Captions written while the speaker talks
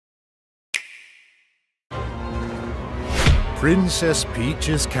Princess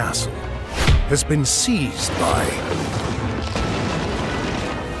Peach's castle has been seized by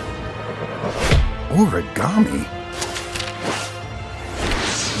Origami.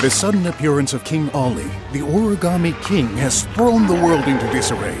 The sudden appearance of King Ollie, the Origami King, has thrown the world into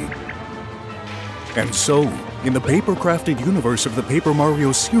disarray. And so, in the paper-crafted universe of the Paper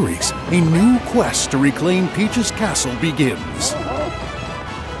Mario series, a new quest to reclaim Peach's castle begins.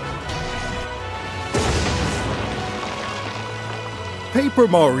 Paper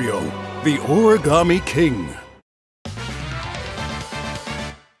Mario, the Origami King.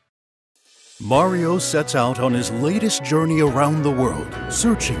 Mario sets out on his latest journey around the world,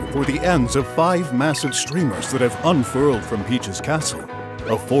 searching for the ends of 5 massive streamers that have unfurled from Peach's castle.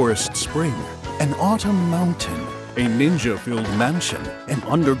 A forest spring, an autumn mountain, a ninja-filled mansion, an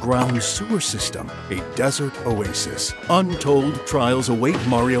underground sewer system, a desert oasis. Untold trials await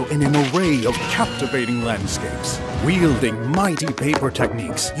Mario in an array of captivating landscapes. Wielding mighty paper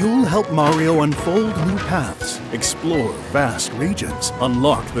techniques, you'll help Mario unfold new paths, explore vast regions,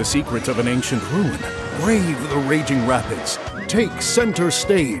 unlock the secrets of an ancient ruin, brave the raging rapids, take center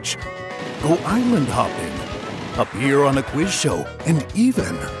stage, go island hopping, appear on a quiz show, and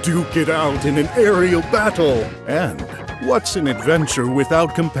even duke it out in an aerial battle. And what's an adventure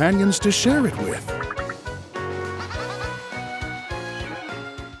without companions to share it with?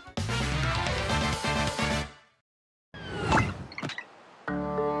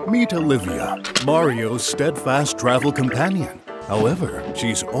 Meet Olivia, Mario's steadfast travel companion. However,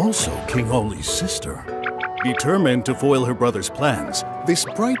 she's also King Ollie's sister. Determined to foil her brother's plans, this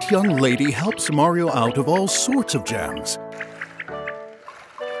bright young lady helps Mario out of all sorts of jams.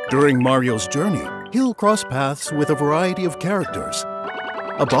 During Mario's journey, he'll cross paths with a variety of characters.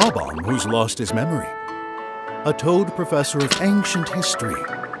 A Bob-omb who's lost his memory, a Toad professor of ancient history,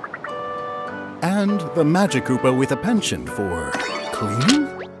 and the Magic Koopa with a penchant for cleaning?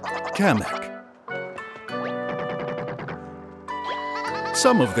 Kamek.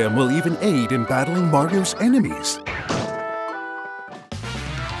 Some of them will even aid in battling Mario's enemies.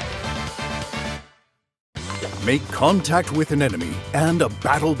 Make contact with an enemy, and a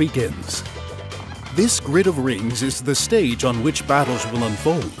battle begins. This grid of rings is the stage on which battles will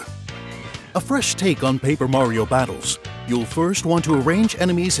unfold. A fresh take on Paper Mario battles. You'll first want to arrange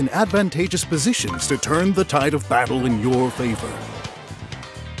enemies in advantageous positions to turn the tide of battle in your favor.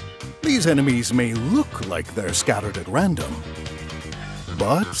 These enemies may look like they're scattered at random,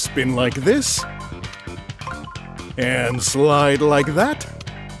 but spin like this, and slide like that,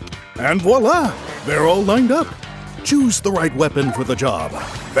 and voila! They're all lined up. Choose the right weapon for the job,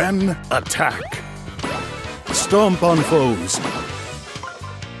 then attack. Stomp on foes,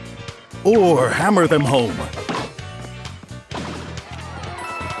 or hammer them home.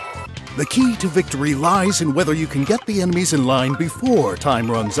 The key to victory lies in whether you can get the enemies in line before time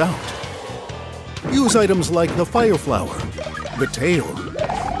runs out. Use items like the Fire Flower, the Tail,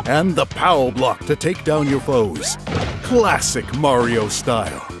 and the Pow Block to take down your foes. Classic Mario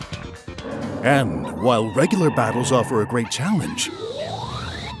style. And while regular battles offer a great challenge,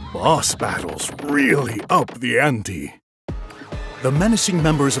 boss battles really up the ante. The menacing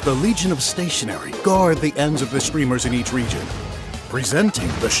members of the Legion of Stationery guard the ends of the streamers in each region, presenting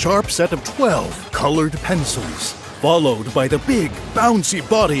the sharp set of 12 colored pencils, followed by the big, bouncy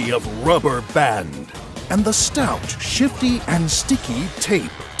body of Rubber Band, and the stout, shifty, and sticky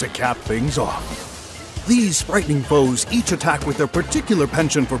tape to cap things off. These frightening foes each attack with their particular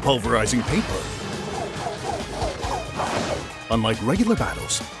penchant for pulverizing paper. Unlike regular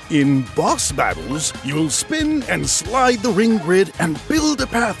battles, in boss battles, you'll spin and slide the ring grid and build a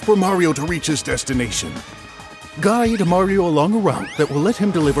path for Mario to reach his destination. Guide Mario along a route that will let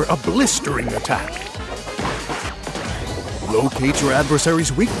him deliver a blistering attack. Locate your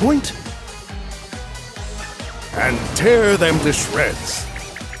adversary's weak point and tear them to shreds.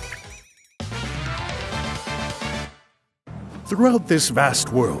 Throughout this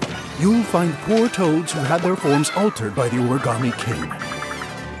vast world, you'll find poor toads who had their forms altered by the Origami King.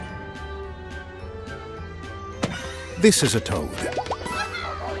 This is a toad.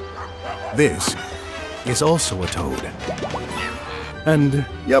 This is also a toad. And,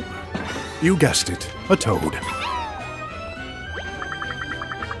 yep, you guessed it, a toad.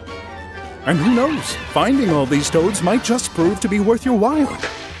 And who knows, finding all these toads might just prove to be worth your while.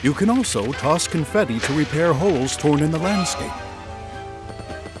 You can also toss confetti to repair holes torn in the landscape.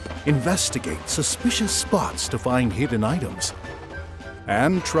 Investigate suspicious spots to find hidden items.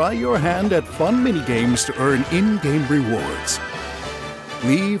 And try your hand at fun minigames to earn in-game rewards.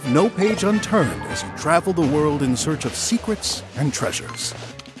 Leave no page unturned as you travel the world in search of secrets and treasures.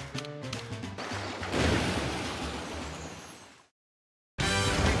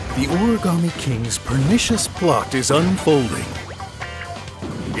 The Origami King's pernicious plot is unfolding.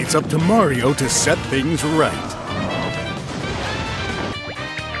 It's up to Mario to set things right.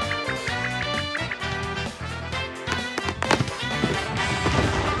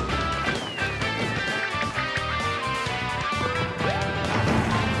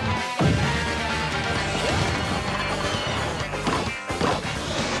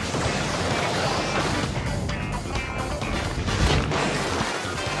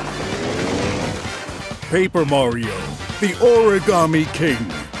 Paper Mario, the Origami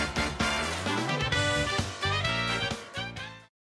King.